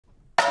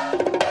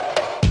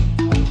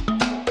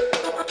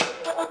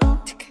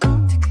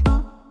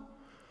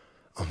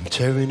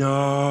Tearing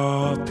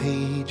our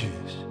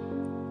pages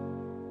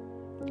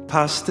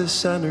past the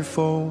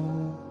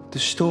centerfold, the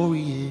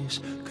story is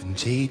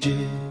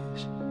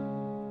contagious.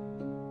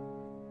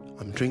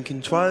 I'm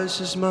drinking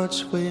twice as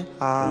much when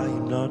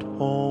I'm not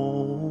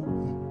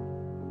home,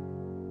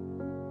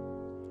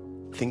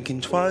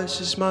 thinking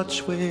twice as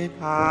much when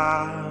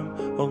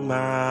I'm on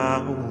my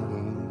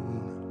own.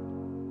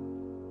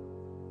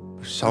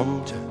 But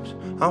sometimes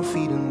I'm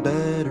feeling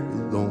better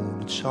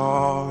alone. It's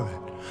hard,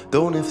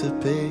 don't have to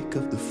pick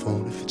up the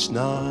phone if it's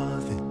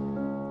nothing,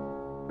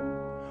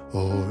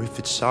 or if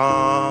it's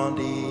Sunday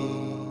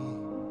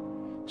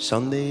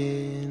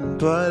in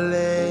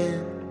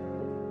Berlin,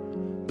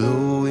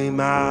 blowing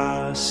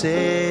my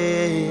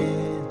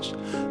sense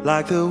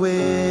like the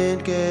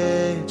wind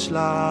gets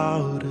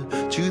louder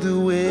to the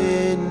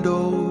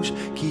windows.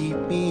 Keep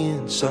me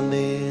in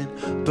Sunday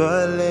in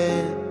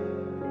Berlin.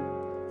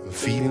 I'm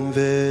feeling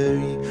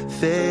very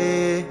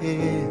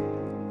thin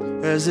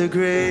as the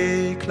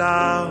grey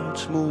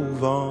clouds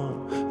move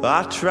on.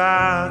 I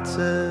try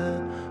to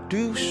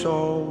do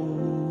so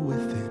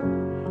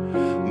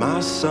within my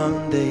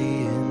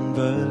Sunday in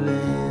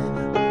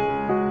Berlin.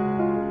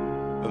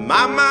 But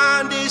my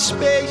mind is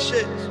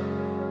spacious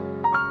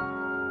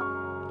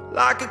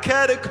like a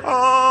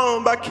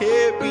catacomb. I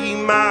carry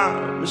my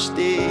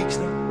mistakes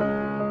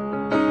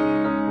now,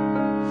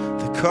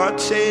 the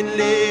cuts in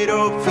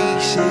little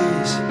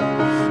pieces,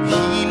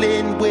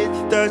 healing with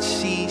the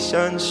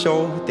season,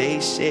 so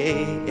they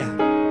say.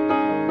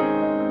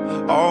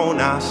 Oh,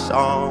 now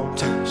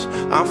sometimes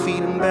I'm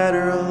feeling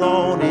better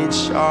alone.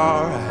 It's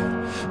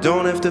alright,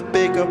 don't have to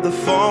pick up the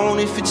phone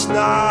if it's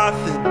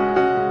nothing,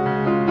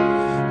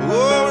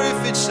 or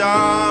if it's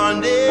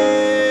Sunday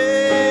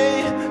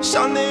in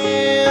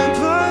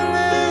Berlin.